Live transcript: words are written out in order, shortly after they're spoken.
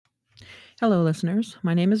Hello, listeners.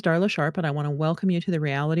 My name is Darla Sharp, and I want to welcome you to the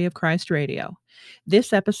Reality of Christ Radio.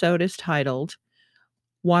 This episode is titled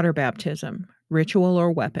Water Baptism, Ritual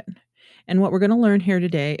or Weapon. And what we're going to learn here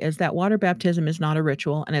today is that water baptism is not a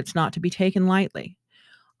ritual and it's not to be taken lightly.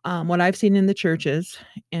 What I've seen in the churches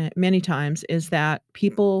many times is that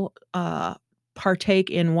people partake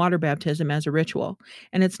in water baptism as a ritual,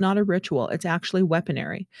 and it's not a ritual, it's actually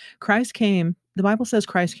weaponry. The Bible says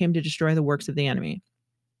Christ came to destroy the works of the enemy.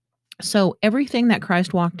 So everything that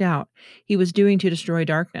Christ walked out, he was doing to destroy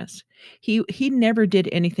darkness. He never did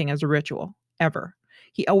anything as a ritual, ever.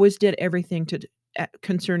 He always did everything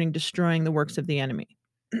concerning destroying the works of the enemy.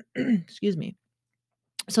 Excuse me.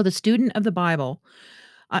 So the student of the Bible,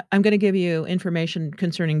 I'm going to give you information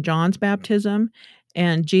concerning John's baptism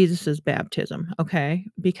and Jesus's baptism, okay?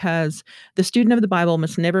 Because the student of the Bible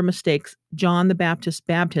must never mistake John the Baptist's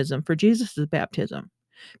baptism for Jesus's baptism,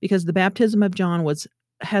 because the baptism of John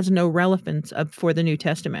has no relevance for the New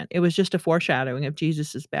Testament. It was just a foreshadowing of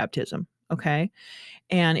Jesus's baptism, okay?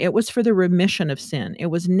 And it was for the remission of sin. It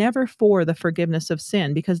was never for the forgiveness of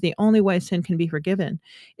sin, because the only way sin can be forgiven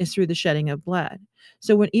is through the shedding of blood.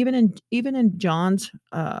 So even in John's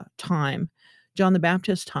time, John the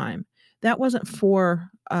Baptist's time, that wasn't for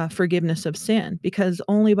forgiveness of sin, because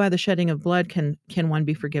only by the shedding of blood can one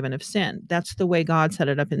be forgiven of sin. That's the way God set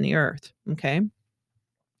it up in the earth, okay?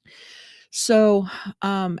 So,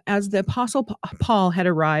 as the Apostle Paul had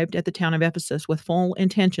arrived at the town of Ephesus with full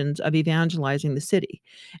intentions of evangelizing the city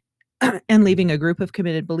and leaving a group of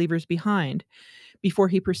committed believers behind before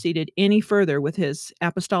he proceeded any further with his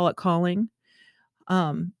apostolic calling.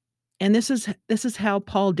 And this is how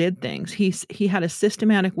Paul did things. He had a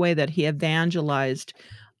systematic way that he evangelized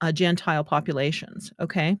Gentile populations.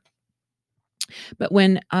 Okay, but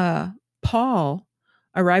when Paul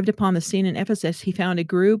arrived upon the scene in Ephesus, he found a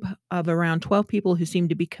group of around 12 people who seemed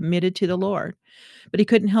to be committed to the Lord. But he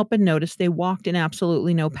couldn't help but notice they walked in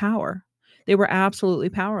absolutely no power. They were absolutely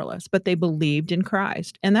powerless, but they believed in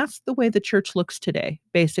Christ. And that's the way the church looks today,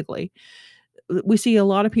 basically. We see a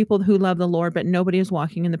lot of people who love the Lord, but nobody is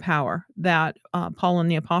walking in the power that Paul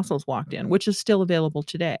and the apostles walked in, which is still available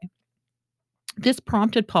today. This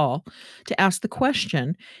prompted Paul to ask the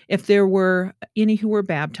question if there were any who were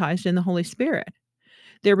baptized in the Holy Spirit.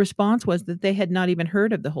 Their response was that they had not even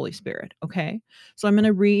heard of the Holy Spirit, okay? So I'm going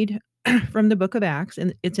to read from the book of Acts,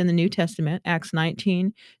 and it's in the New Testament, Acts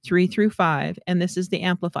 19, 3 through 5, and this is the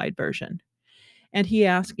Amplified Version. And he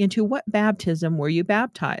asked, "Into what baptism were you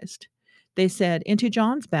baptized?" They said, "Into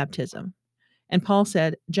John's baptism." And Paul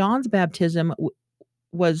said, "John's baptism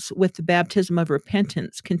was with the baptism of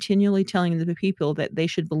repentance, continually telling the people that they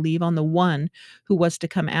should believe on the one who was to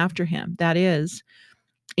come after him, that is,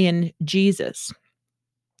 in Jesus."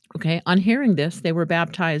 Okay, on hearing this, they were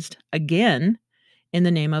baptized again in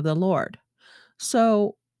the name of the Lord.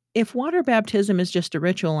 So, if water baptism is just a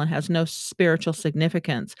ritual and has no spiritual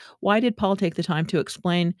significance, why did Paul take the time to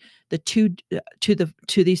explain to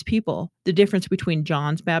these people the difference between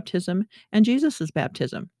John's baptism and Jesus's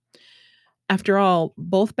baptism? After all,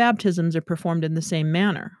 both baptisms are performed in the same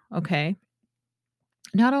manner, okay?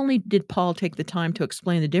 Not only did Paul take the time to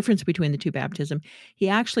explain the difference between the two baptisms, he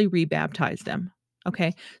actually rebaptized them.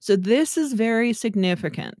 Okay, so this is very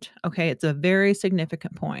significant. Okay, it's a very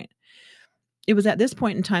significant point. It was at this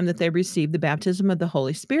point in time that they received the baptism of the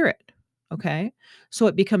Holy Spirit. Okay, so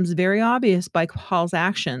it becomes very obvious by Paul's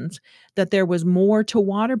actions that there was more to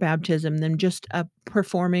water baptism than just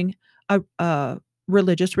performing a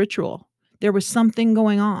religious ritual. There was something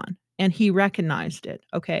going on, and he recognized it.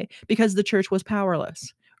 Okay, because the church was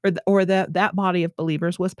powerless, or that body of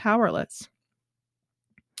believers was powerless.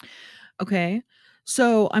 Okay.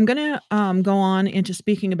 So I'm going to go on into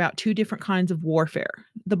speaking about two different kinds of warfare.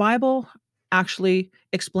 The Bible actually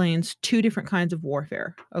explains two different kinds of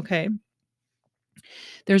warfare. Okay.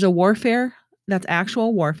 There's a warfare that's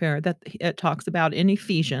actual warfare that it talks about in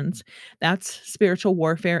Ephesians. That's spiritual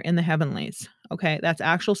warfare in the heavenlies. Okay. That's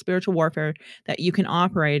actual spiritual warfare that you can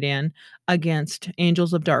operate in against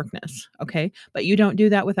angels of darkness. Okay. But you don't do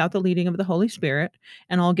that without the leading of the Holy Spirit.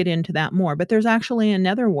 And I'll get into that more. But there's actually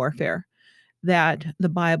another warfare that the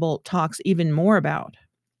Bible talks even more about,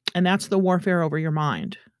 and that's the warfare over your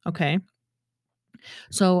mind. Okay.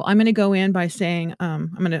 So I'm going to go in by saying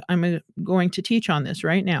I'm going to teach on this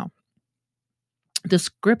right now. The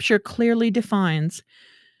scripture clearly defines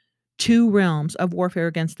two realms of warfare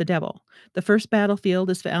against the devil. The first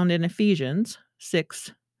battlefield is found in Ephesians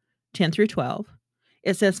 6, 10 through 12.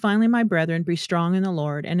 It says, "Finally, my brethren, be strong in the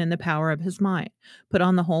Lord and in the power of his might. Put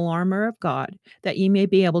on the whole armor of God, that ye may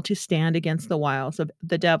be able to stand against the wiles of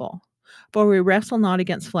the devil. For we wrestle not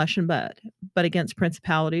against flesh and blood, but against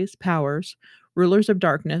principalities, powers, rulers of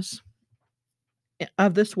darkness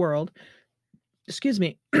of this world,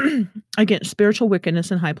 against spiritual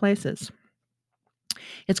wickedness in high places.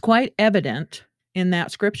 It's quite evident in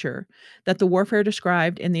that scripture that the warfare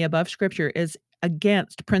described in the above scripture is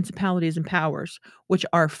against principalities and powers, which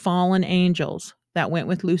are fallen angels that went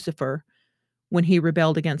with Lucifer when he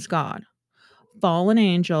rebelled against God. Fallen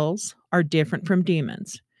angels are different from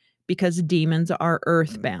demons because demons are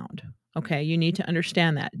earthbound. Okay, you need to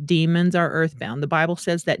understand that. Demons are earthbound. The Bible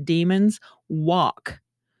says that demons walk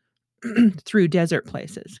through desert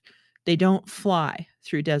places. They don't fly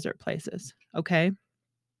through desert places. Okay?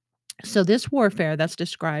 So this warfare that's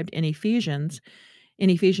described in Ephesians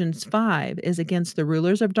 5 is against the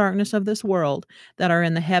rulers of darkness of this world that are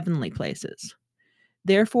in the heavenly places.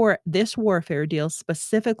 Therefore, this warfare deals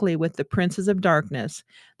specifically with the princes of darkness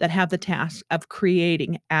that have the task of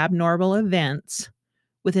creating abnormal events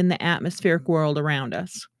within the atmospheric world around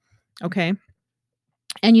us. Okay?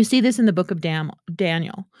 And you see this in the book of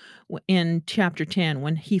Daniel in chapter 10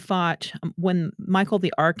 when Michael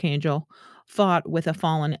the archangel fought with a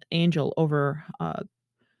fallen angel over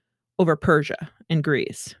Persia and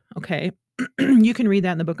Greece. Okay? You can read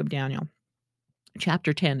that in the book of Daniel.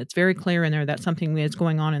 Chapter 10. It's very clear in there that something is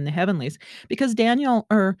going on in the heavenlies because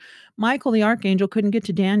Michael the archangel couldn't get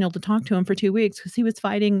to Daniel to talk to him for 2 weeks because he was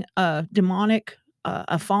fighting a demonic,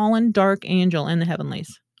 a fallen dark angel in the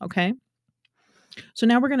heavenlies. Okay. So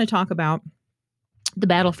now we're going to talk about the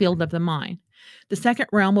battlefield of the mind, the second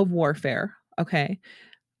realm of warfare. Okay.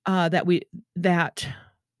 That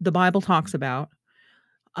the Bible talks about.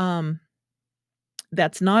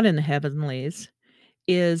 That's not in the heavenlies.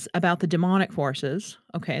 Is about the demonic forces,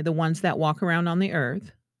 okay, the ones that walk around on the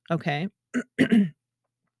earth, okay?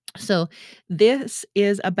 So this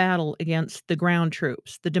is a battle against the ground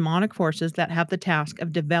troops, the demonic forces that have the task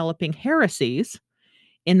of developing heresies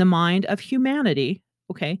in the mind of humanity,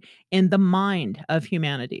 okay, in the mind of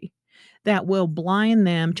humanity that will blind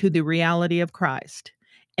them to the reality of Christ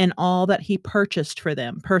and all that he purchased for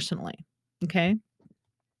them personally, okay?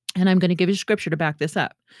 And I'm going to give you scripture to back this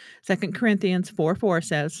up. 2 Corinthians 4:4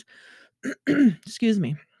 says, excuse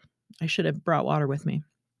me, I should have brought water with me.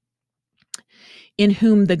 In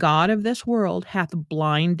whom the God of this world hath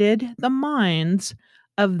blinded the minds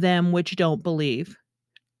of them which don't believe,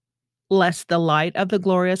 lest the light of the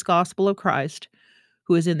glorious gospel of Christ,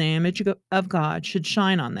 who is in the image of God, should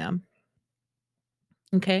shine on them.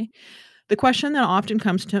 Okay? The question that often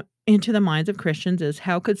comes into the minds of Christians is,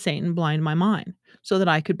 how could Satan blind my mind so that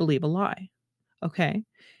I could believe a lie? Okay?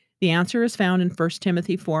 The answer is found in 1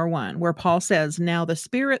 Timothy 4:1, where Paul says, now the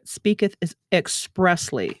Spirit speaketh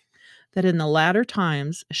expressly that in the latter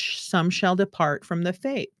times some shall depart from the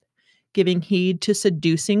faith, giving heed to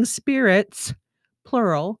seducing spirits,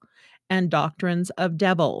 plural, and doctrines of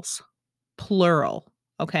devils, plural.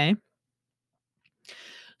 Okay?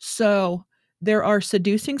 So there are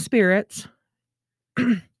seducing spirits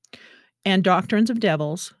and doctrines of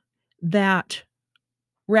devils that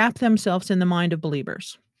wrap themselves in the mind of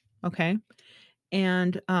believers. Okay?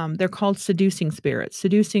 And they're called seducing spirits.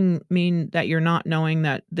 Seducing mean that you're not knowing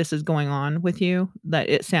that this is going on with you, that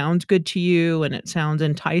it sounds good to you and it sounds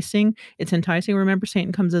enticing. It's enticing. Remember,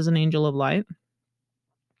 Satan comes as an angel of light.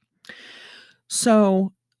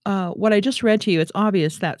 So what I just read to you, it's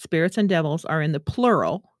obvious that spirits and devils are in the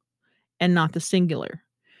plural and not the singular.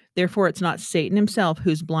 Therefore, it's not Satan himself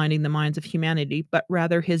who's blinding the minds of humanity, but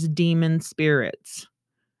rather his demon spirits.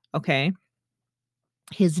 Okay?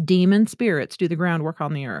 His demon spirits do the groundwork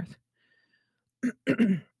on the earth.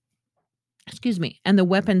 Excuse me. And the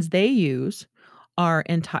weapons they use are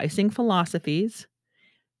enticing philosophies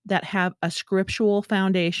that have a scriptural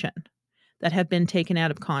foundation that have been taken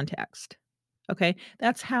out of context. Okay?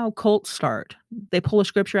 That's how cults start. They pull a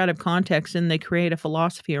scripture out of context and they create a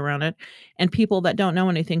philosophy around it, and people that don't know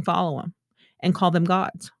anything follow them and call them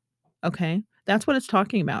gods. Okay? That's what it's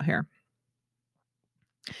talking about here.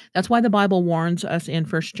 That's why the Bible warns us in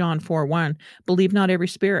 1 John 4:1, believe not every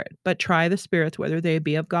spirit, but try the spirits whether they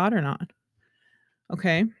be of God or not.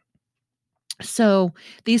 Okay? So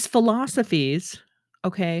these philosophies,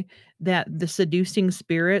 okay, that the seducing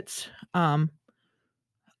spirits,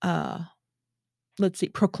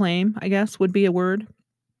 proclaim, I guess would be a word.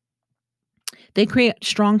 They create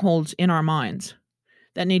strongholds in our minds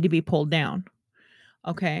that need to be pulled down.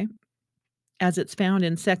 Okay? As it's found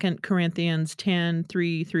in 2 Corinthians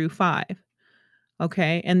 10:3-5.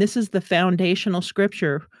 Okay? And this is the foundational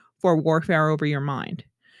scripture for warfare over your mind.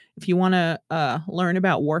 If you want to learn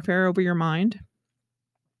about warfare over your mind,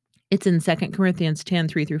 it's in 2 Corinthians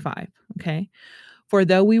 10:3-5. Okay? For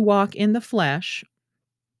though we walk in the flesh,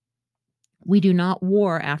 we do not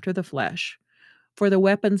war after the flesh. For the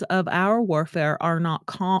weapons of our warfare are not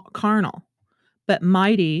carnal, but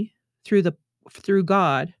mighty through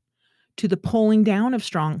God to the pulling down of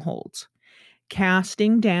strongholds,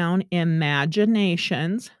 casting down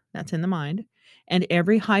imaginations, that's in the mind, and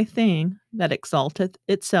every high thing that exalteth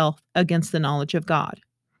itself against the knowledge of God,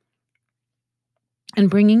 and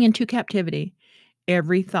bringing into captivity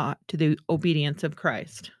every thought to the obedience of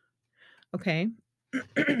Christ. Okay.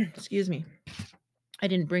 Excuse me. I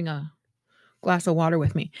didn't bring a glass of water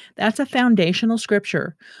with me. That's a foundational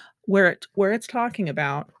scripture where it's talking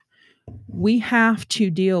about we have to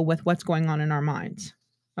deal with what's going on in our minds.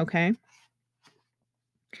 Okay?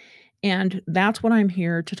 And that's what I'm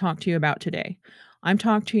here to talk to you about today. I'm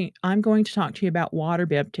going to talk to you about water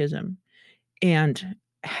baptism and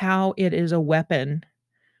how it is a weapon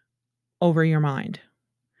over your mind.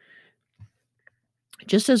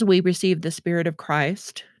 Just as we receive the Spirit of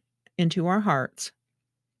Christ into our hearts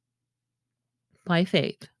by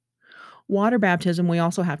faith, water baptism we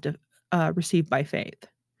also have to receive by faith.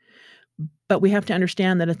 But we have to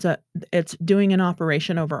understand that it's doing an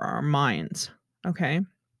operation over our minds. Okay?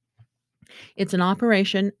 It's an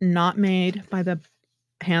operation not made by the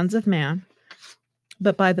hands of man,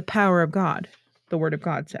 but by the power of God, the Word of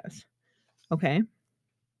God says. Okay?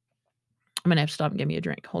 I'm going to have to stop and give me a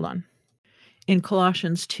drink. Hold on. In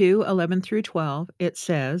Colossians 2:11 through 12, it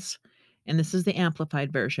says, and this is the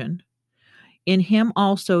Amplified Version, in him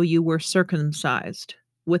also you were circumcised,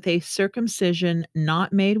 with a circumcision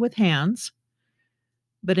not made with hands,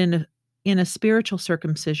 but in a spiritual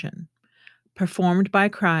circumcision, performed by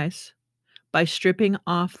Christ, by stripping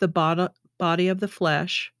off the body of the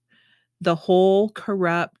flesh, the whole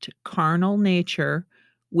corrupt carnal nature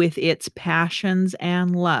with its passions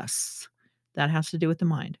and lusts. That has to do with the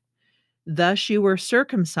mind. Thus you were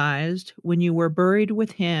circumcised when you were buried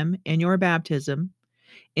with him in your baptism,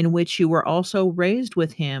 in which you were also raised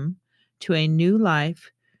with him to a new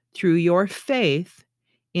life through your faith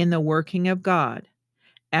in the working of God,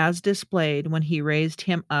 as displayed when he raised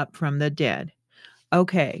him up from the dead.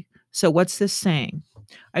 Okay, so what's this saying?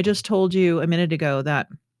 I just told you a minute ago that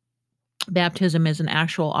baptism is an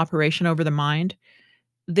actual operation over the mind.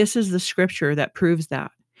 This is the scripture that proves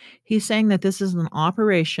that. He's saying that this is an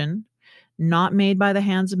operation not made by the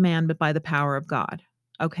hands of man, but by the power of God.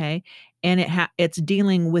 Okay? And it's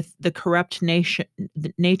dealing with the corrupt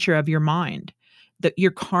the nature of your mind, your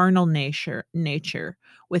carnal nature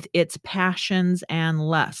with its passions and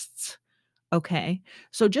lusts. Okay.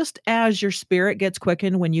 So just as your spirit gets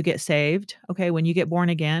quickened when you get saved, okay, when you get born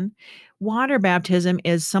again, water baptism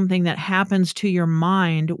is something that happens to your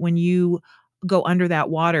mind when you go under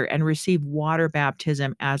that water and receive water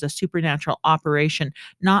baptism as a supernatural operation,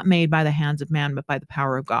 not made by the hands of man, but by the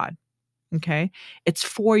power of God. Okay. It's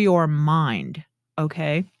for your mind.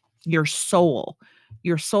 Okay. Your soul.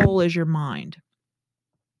 Your soul is your mind.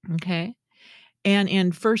 Okay. And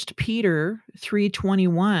in 1 Peter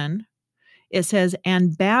 3:21, it says,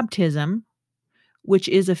 and baptism, which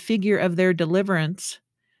is a figure of their deliverance,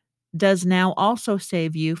 does now also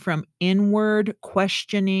save you from inward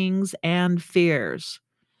questionings and fears,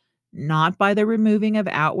 not by the removing of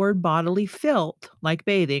outward bodily filth, like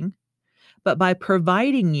bathing, but by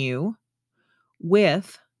providing you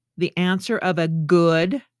with the answer of a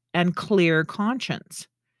good and clear conscience,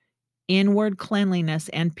 inward cleanliness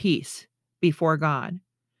and peace before God.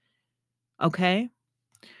 Okay?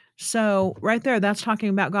 So right there, that's talking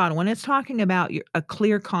about God. When it's talking about a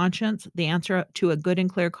clear conscience, the answer to a good and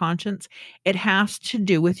clear conscience, it has to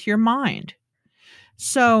do with your mind.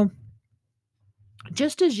 So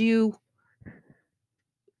just as you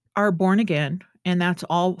are born again, and that's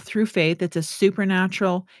all through faith, it's a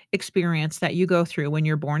supernatural experience that you go through when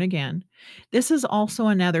you're born again. This is also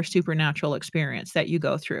another supernatural experience that you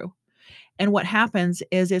go through. And what happens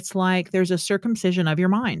is it's like there's a circumcision of your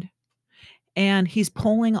mind. And he's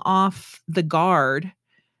pulling off the guard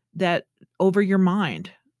that over your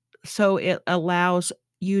mind. So it allows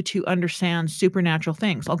you to understand supernatural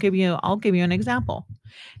things. I'll give you an example.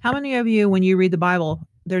 How many of you, when you read the Bible,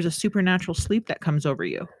 there's a supernatural sleep that comes over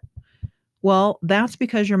you? Well, that's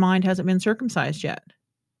because your mind hasn't been circumcised yet.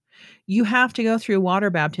 You have to go through water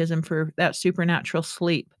baptism for that supernatural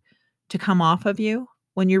sleep to come off of you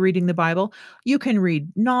when you're reading the Bible. You can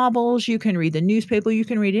read novels, you can read the newspaper, you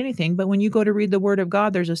can read anything, but when you go to read the Word of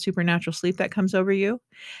God, there's a supernatural sleep that comes over you.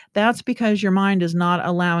 That's because your mind is not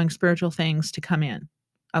allowing spiritual things to come in,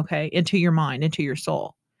 okay, into your mind, into your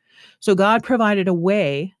soul. So God provided a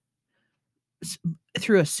way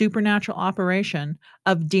through a supernatural operation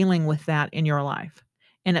of dealing with that in your life.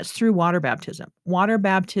 and it's through water baptism. Water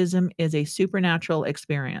baptism is a supernatural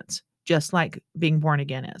experience, just like being born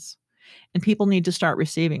again is. And people need to start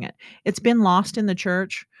receiving it. It's been lost in the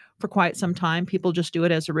church for quite some time. People just do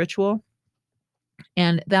it as a ritual.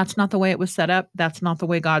 And that's not the way it was set up. That's not the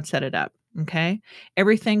way God set it up. Okay.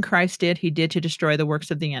 Everything Christ did, he did to destroy the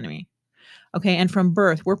works of the enemy. Okay. And from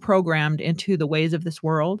birth, we're programmed into the ways of this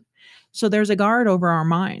world. So there's a guard over our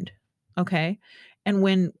mind. Okay. And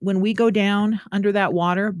when we go down under that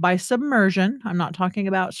water by submersion, I'm not talking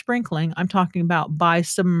about sprinkling, I'm talking about by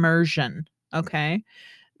submersion. Okay,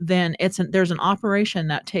 then there's an operation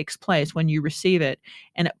that takes place when you receive it,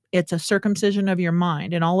 and it's a circumcision of your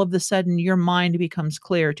mind, and all of a sudden your mind becomes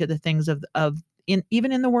clear to the things of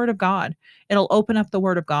even in the Word of God. It'll open up the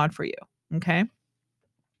Word of God for you. Okay,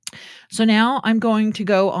 so now I'm going to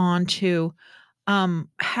go on to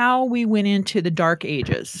how we went into the Dark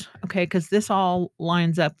Ages. Okay, because this all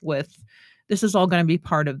lines up with. This is all going to be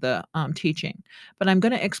part of the teaching, but I'm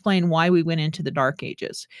going to explain why we went into the Dark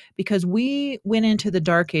Ages, because we went into the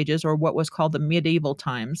Dark Ages, or what was called the medieval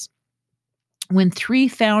times, when three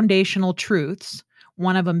foundational truths,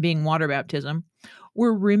 one of them being water baptism,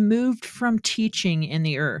 were removed from teaching in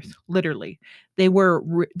the earth. Literally, they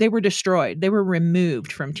were destroyed. They were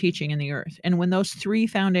removed from teaching in the earth. And when those three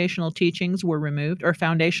foundational teachings were removed, or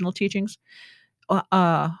foundational teachings,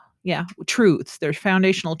 truths, there's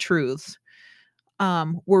foundational truths,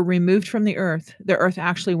 were removed from the earth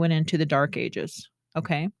actually went into the Dark Ages.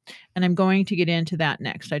 Okay. And I'm going to get into that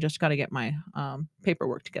next. I just got to get my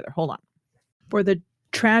paperwork together. Hold on. For the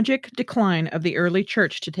tragic decline of the early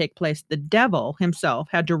church to take place, the devil himself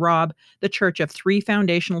had to rob the church of three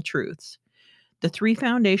foundational truths. The three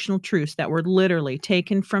foundational truths that were literally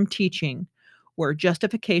taken from teaching were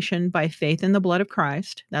justification by faith in the blood of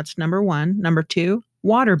Christ. That's number one. Number two,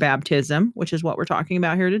 water baptism, which is what we're talking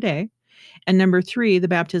about here today. And number three, the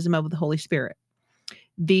baptism of the Holy Spirit.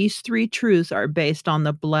 These three truths are based on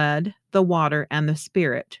the blood, the water, and the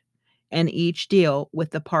Spirit, and each deal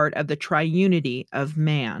with the part of the triunity of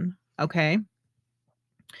man. Okay?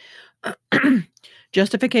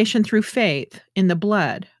 Justification through faith in the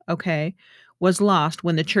blood, okay, was lost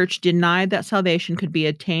when the church denied that salvation could be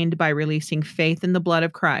attained by releasing faith in the blood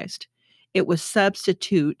of Christ. It was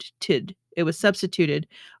substituted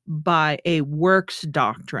by a works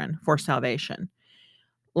doctrine for salvation.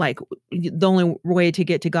 Like, the only way to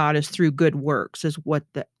get to God is through good works, is what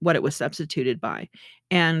it was substituted by.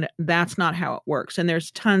 And that's not how it works. And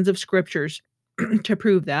there's tons of scriptures to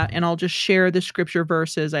prove that. And I'll just share the scripture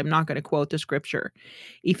verses. I'm not going to quote the scripture.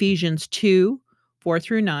 Ephesians 2, 4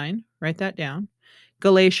 through 9. Write that down.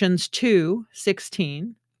 Galatians 2,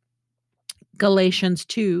 16. Galatians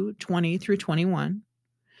 2, 20 through 21.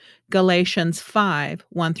 Galatians 5,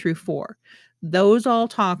 1 through 4. Those all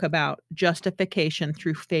talk about justification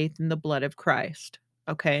through faith in the blood of Christ.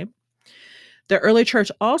 Okay. The early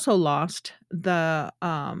church also lost the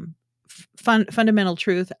fundamental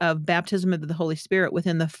truth of baptism of the Holy Spirit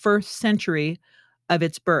within the first century of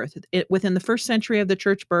its birth. Within the first century of the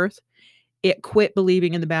church birth, it quit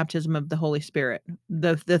believing in the baptism of the Holy Spirit.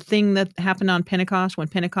 The thing that happened on Pentecost, when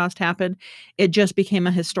Pentecost happened, it just became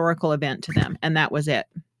a historical event to them, and that was it.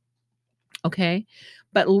 Okay?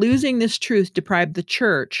 But losing this truth deprived the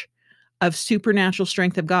church of supernatural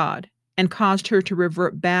strength of God and caused her to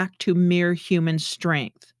revert back to mere human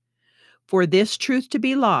strength. For this truth to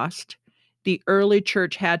be lost, the early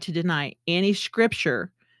church had to deny any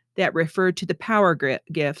scripture that referred to the power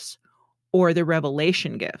gifts or the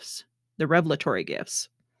revelation gifts, the revelatory gifts.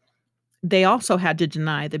 They also had to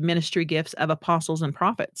deny the ministry gifts of apostles and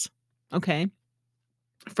prophets, okay,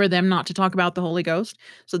 for them not to talk about the Holy Ghost.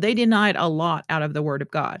 So they denied a lot out of the Word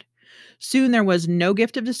of God. Soon there was no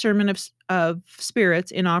gift of discernment of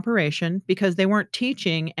spirits in operation, because they weren't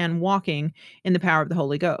teaching and walking in the power of the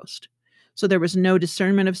Holy Ghost. So there was no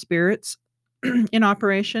discernment of spirits in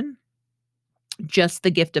operation, just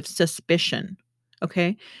the gift of suspicion.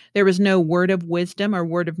 Okay. There was no word of wisdom or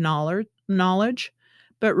word of knowledge,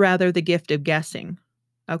 but rather the gift of guessing.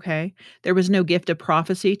 Okay. There was no gift of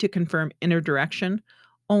prophecy to confirm inner direction,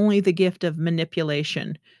 only the gift of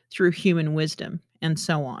manipulation through human wisdom, and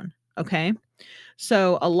so on. Okay.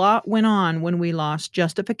 So a lot went on when we lost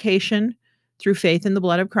justification through faith in the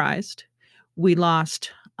blood of Christ. We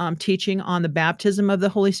lost teaching on the baptism of the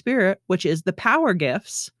Holy Spirit, which is the power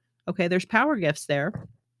gifts. Okay, there's power gifts there.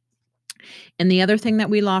 And the other thing that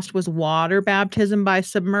we lost was water baptism by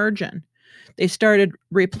submersion. They started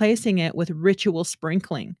replacing it with ritual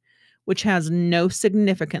sprinkling, which has no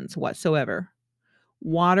significance whatsoever.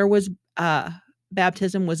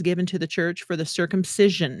 Baptism was given to the church for the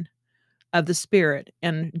circumcision of the spirit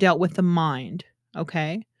and dealt with the mind.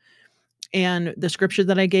 Okay. And the scripture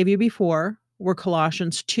that I gave you before were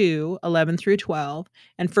Colossians 2:11 through 12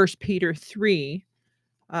 and 1 Peter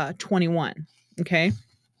 3:21. Okay.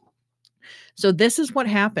 So this is what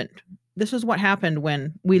happened. This is what happened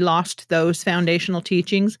when we lost those foundational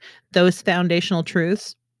teachings, those foundational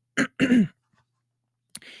truths.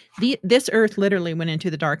 This earth literally went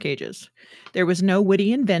into the dark ages. There was no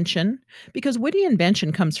witty invention because witty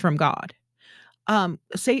invention comes from God.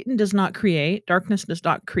 Satan does not create, darkness does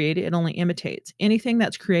not create, it only imitates. Anything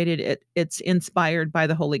that's created, it's inspired by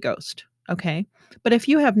the Holy Ghost. Okay. But if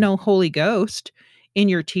you have no Holy Ghost in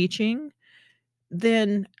your teaching,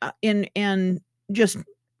 then in and just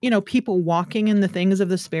people walking in the things of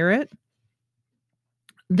the Spirit,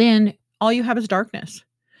 then all you have is darkness.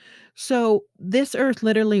 So this earth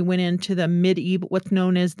literally went into the medieval, what's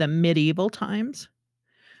known as the medieval times,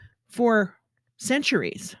 for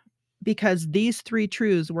centuries, because these three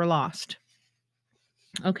truths were lost.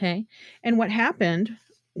 Okay. And what happened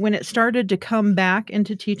when it started to come back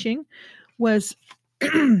into teaching was,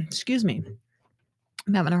 excuse me,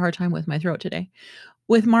 I'm having a hard time with my throat today,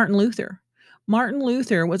 with Martin Luther. Martin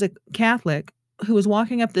Luther was a Catholic who was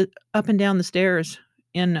walking up and down the stairs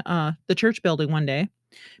in the church building one day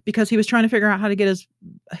because he was trying to figure out how to get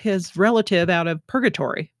his relative out of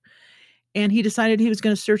purgatory. And he decided he was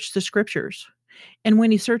going to search the scriptures. And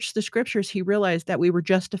when he searched the scriptures, he realized that we were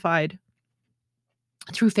justified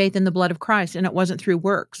through faith in the blood of Christ, and it wasn't through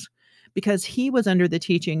works, because he was under the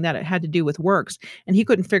teaching that it had to do with works, and he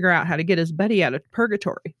couldn't figure out how to get his buddy out of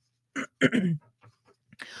purgatory.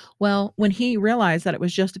 Well, when he realized that it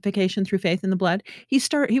was justification through faith in the blood,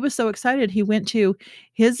 he was so excited. He went to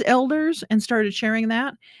his elders and started sharing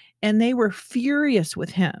that, and they were furious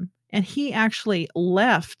with him. And he actually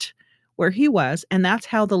left where he was, and that's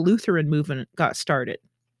how the Lutheran movement got started.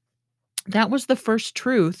 That was the first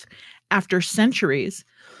truth after centuries.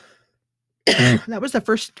 That was the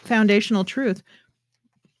first foundational truth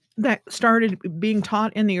that started being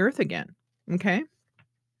taught in the earth again. Okay.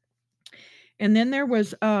 And then there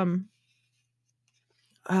was,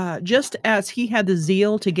 just as he had the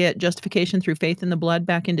zeal to get justification through faith in the blood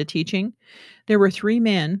back into teaching, there were three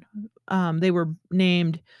men. They were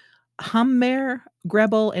named Humber,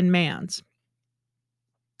 Grebel, and Mans.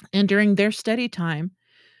 And during their study time,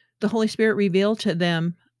 the Holy Spirit revealed to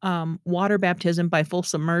them water baptism by full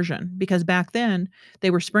submersion, because back then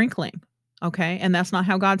they were sprinkling. Okay. And that's not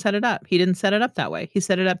how God set it up. He didn't set it up that way. He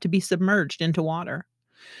set it up to be submerged into water.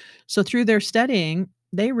 So through their studying,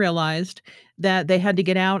 they realized that they had to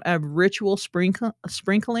get out of ritual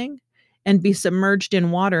sprinkling and be submerged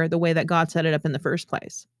in water the way that God set it up in the first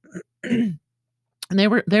place. And they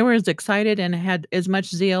were as excited and had as much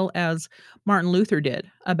zeal as Martin Luther did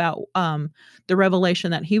about the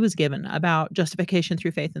revelation that he was given about justification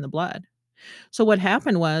through faith in the blood. So what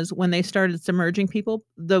happened was, when they started submerging people,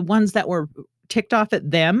 the ones that were ticked off at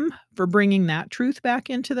them for bringing that truth back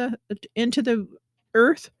into the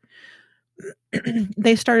earth,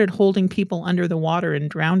 they started holding people under the water and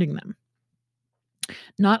drowning them.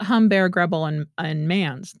 Not Humber, Grebel, and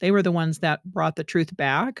Mans. They were the ones that brought the truth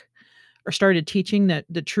back, or started teaching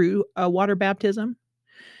the true water baptism.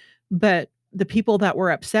 But the people that were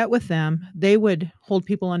upset with them, they would hold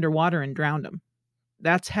people underwater and drown them.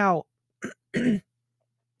 That's how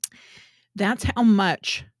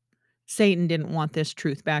much Satan didn't want this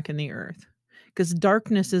truth back in the earth, because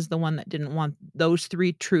darkness is the one that didn't want those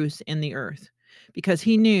three truths in the earth, because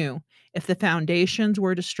he knew if the foundations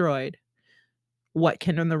were destroyed, what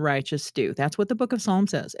can the righteous do? That's what the book of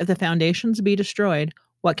Psalms says. If the foundations be destroyed,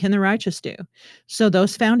 what can the righteous do? So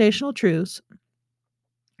those foundational truths,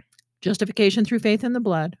 justification through faith in the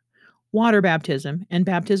blood, water baptism, and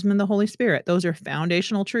baptism in the Holy Spirit, those are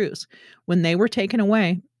foundational truths. When they were taken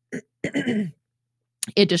away,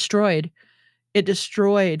 it destroyed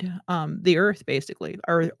the earth, basically,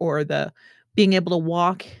 or the being able to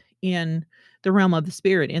walk in the realm of the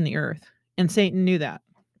Spirit in the earth. And Satan knew that.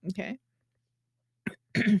 Okay.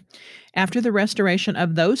 After the restoration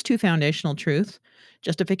of those two foundational truths,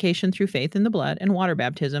 justification through faith in the blood and water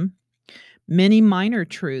baptism, many minor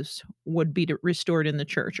truths would be restored in the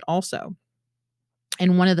church also.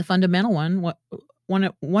 And one of the fundamental ones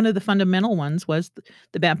was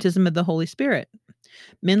the baptism of the Holy Spirit.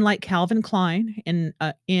 Men like Calvin Klein in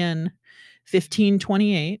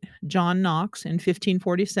 1528, John Knox in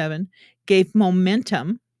 1547 gave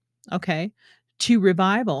momentum, okay, to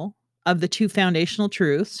revival of the two foundational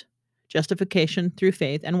truths, justification through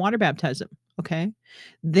faith and water baptism. Okay.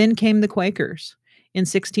 Then came the Quakers in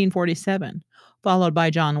 1647, followed by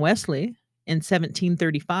John Wesley in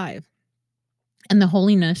 1735, and the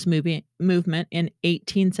Holiness movement in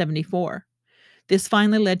 1874. This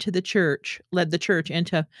finally led the church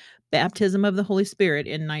into baptism of the Holy Spirit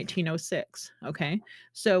in 1906. Okay.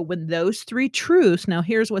 So when those three truths, now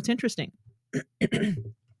here's what's interesting.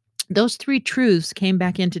 Those three truths came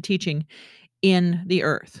back into teaching in the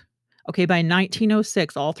earth. Okay. By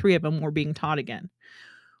 1906, all three of them were being taught again.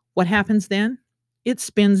 What happens then? It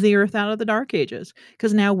spins the earth out of the dark ages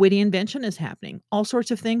because now witty invention is happening. All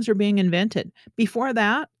sorts of things are being invented. Before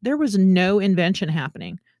that, there was no invention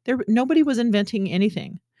happening. Nobody was inventing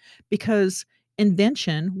anything because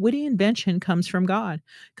witty invention comes from God,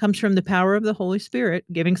 comes from the power of the Holy Spirit,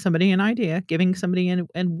 giving somebody an idea, giving somebody an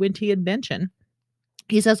witty invention.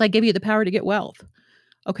 He says, I give you the power to get wealth.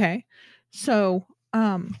 Okay. So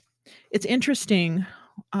it's interesting.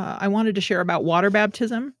 I wanted to share about water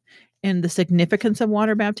baptism and the significance of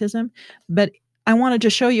water baptism, but I wanted to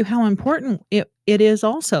show you how important it is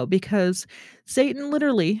also because Satan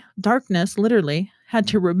darkness literally had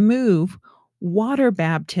to remove water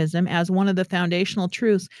baptism as one of the foundational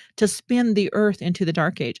truths to spin the earth into the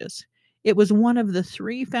dark ages. It was one of the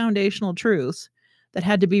three foundational truths that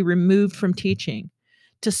had to be removed from teaching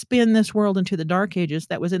to spin this world into the dark ages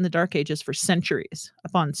that was in the dark ages for centuries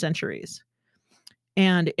upon centuries.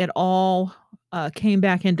 And it all came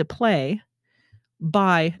back into play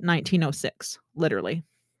by 1906, literally.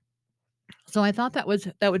 So I thought that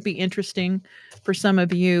would be interesting for some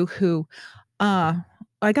of you who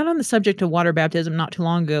I got on the subject of water baptism not too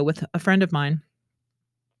long ago with a friend of mine,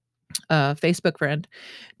 a Facebook friend,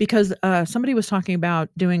 because somebody was talking about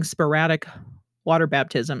doing sporadic water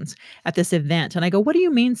baptisms at this event, and I go, what do you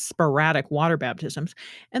mean sporadic water baptisms?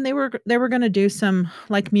 And they were going to do some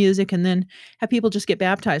like music and then have people just get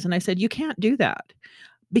baptized, and I said, you can't do that,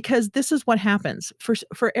 because this is what happens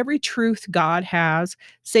for every truth God has,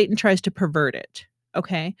 Satan tries to pervert it.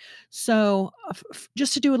 Okay. So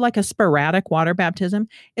just to do like a sporadic water baptism,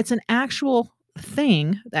 it's an actual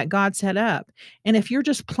thing that God set up, and if you're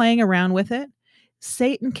just playing around with it,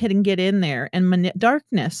 Satan can get in there and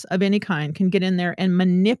darkness of any kind can get in there and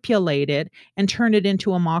manipulate it and turn it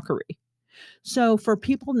into a mockery. So for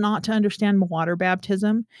people not to understand water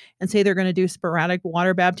baptism and say they're going to do sporadic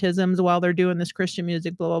water baptisms while they're doing this Christian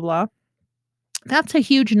music, blah, blah, blah, that's a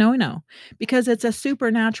huge no-no because it's a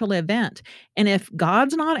supernatural event. And if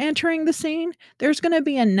God's not entering the scene, there's going to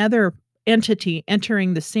be another entity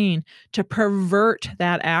entering the scene to pervert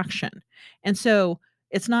that action. And so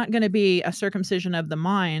it's not going to be a circumcision of the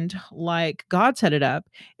mind like God set it up.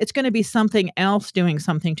 It's going to be something else doing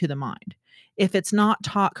something to the mind if it's not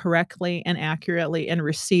taught correctly and accurately and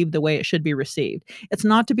received the way it should be received. It's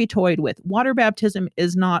not to be toyed with. Water baptism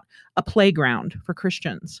is not a playground for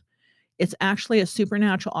Christians. It's actually a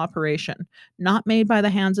supernatural operation, not made by the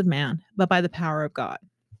hands of man, but by the power of God.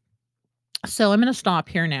 So I'm going to stop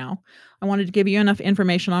here now. I wanted to give you enough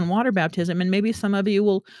information on water baptism, and maybe some of you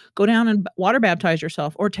will go down and water baptize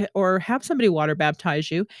yourself, or have somebody water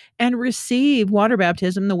baptize you and receive water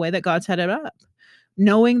baptism the way that God set it up,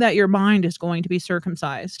 knowing that your mind is going to be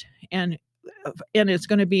circumcised and it's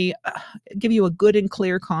going to be give you a good and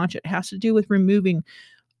clear conscience. It has to do with removing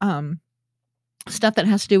stuff that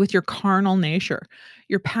has to do with your carnal nature,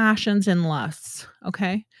 your passions and lusts.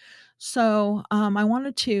 Okay. So I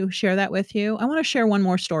wanted to share that with you. I want to share one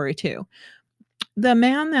more story too. The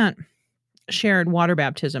man that shared water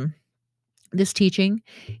baptism, this teaching,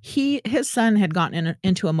 his son had gotten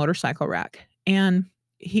into a motorcycle wreck and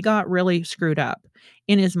he got really screwed up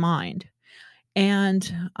in his mind.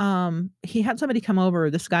 And he had somebody come over,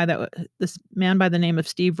 this man by the name of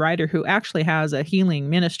Steve Ryder, who actually has a healing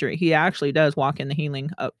ministry. He actually does walk in the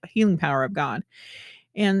healing power of God.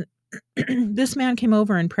 And this man came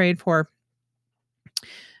over and prayed for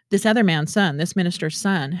this other man's son, this minister's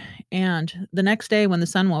son. And the next day when the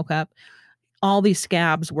son woke up, all these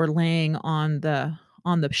scabs were laying on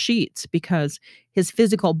the sheets because his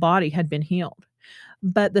physical body had been healed.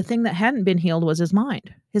 But the thing that hadn't been healed was his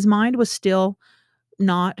mind. His mind was still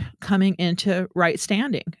not coming into right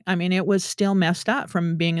standing. I mean, it was still messed up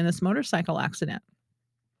from being in this motorcycle accident.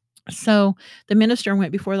 So the minister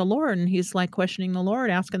went before the Lord and he's like questioning the Lord,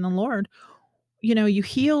 asking the Lord, you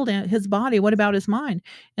healed his body. What about his mind?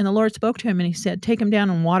 And the Lord spoke to him and he said, take him down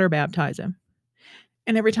and water baptize him.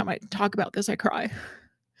 And every time I talk about this, I cry.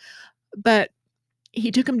 But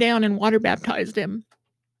he took him down and water baptized him.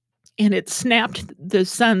 And it snapped the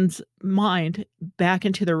son's mind back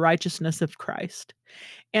into the righteousness of Christ.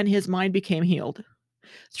 And his mind became healed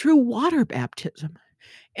through water baptism.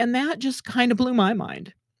 And that just kind of blew my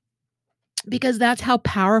mind because that's how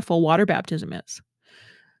powerful water baptism is.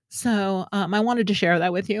 So I wanted to share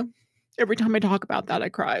that with you. Every time I talk about that, I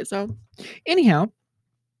cry. So anyhow,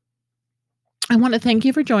 I want to thank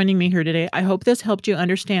you for joining me here today. I hope this helped you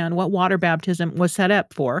understand what water baptism was set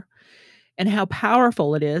up for and how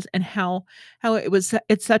powerful it is, and how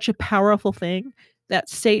it's such a powerful thing that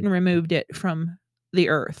Satan removed it from the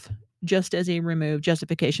earth, just as he removed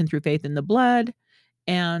justification through faith in the blood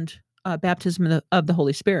and baptism of the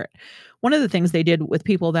Holy Spirit. One of the things they did with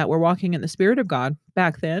people that were walking in the Spirit of God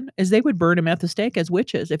back then is they would burn them at the stake as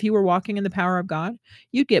witches. If you were walking in the power of God,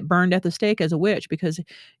 you'd get burned at the stake as a witch because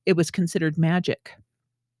it was considered magic.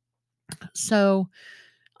 So,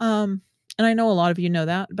 um, and I know a lot of you know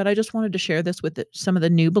that, but I just wanted to share this with some of the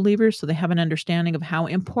new believers so they have an understanding of how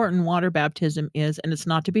important water baptism is. And it's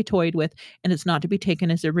not to be toyed with, and it's not to be taken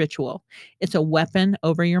as a ritual. It's a weapon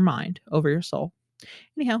over your mind, over your soul.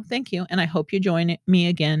 Anyhow, thank you. And I hope you join me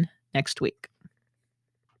again next week.